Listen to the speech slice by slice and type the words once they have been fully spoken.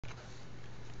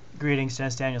Greetings,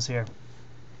 Dennis Daniels here.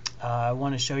 I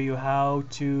want to show you how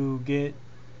to get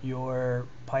your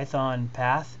Python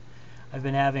path. I've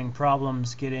been having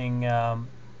problems getting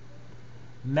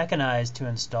mechanized to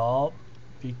install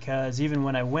because even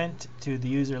when I went to the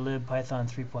user lib Python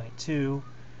 3.2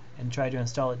 and tried to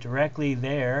install it directly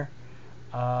there,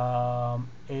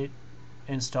 it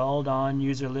installed on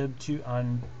user lib 2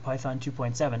 on Python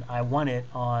 2.7. I want it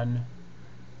on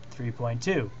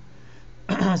 3.2.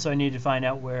 So I need to find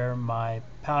out where my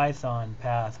Python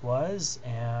path was,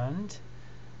 and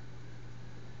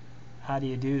how do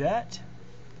you do that?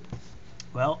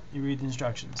 Well, you read the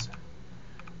instructions.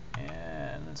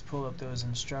 And let's pull up those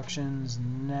instructions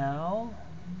now.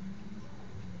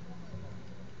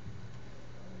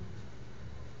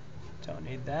 Don't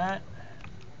need that.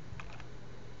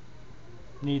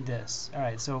 Need this.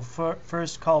 Alright, so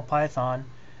first call Python,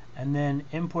 and then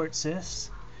import sys,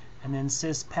 and then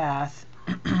sys path,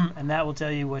 and that will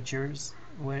tell you what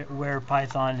where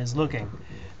Python is looking.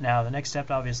 Now the next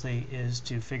step obviously is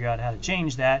to figure out how to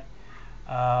change that,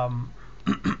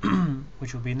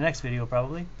 which will be in the next video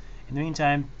probably. In the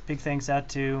meantime, big thanks out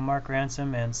to Mark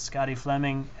Ransom and Scotty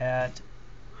Fleming at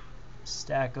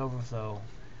Stack Overflow.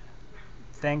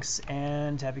 Thanks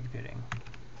and happy computing.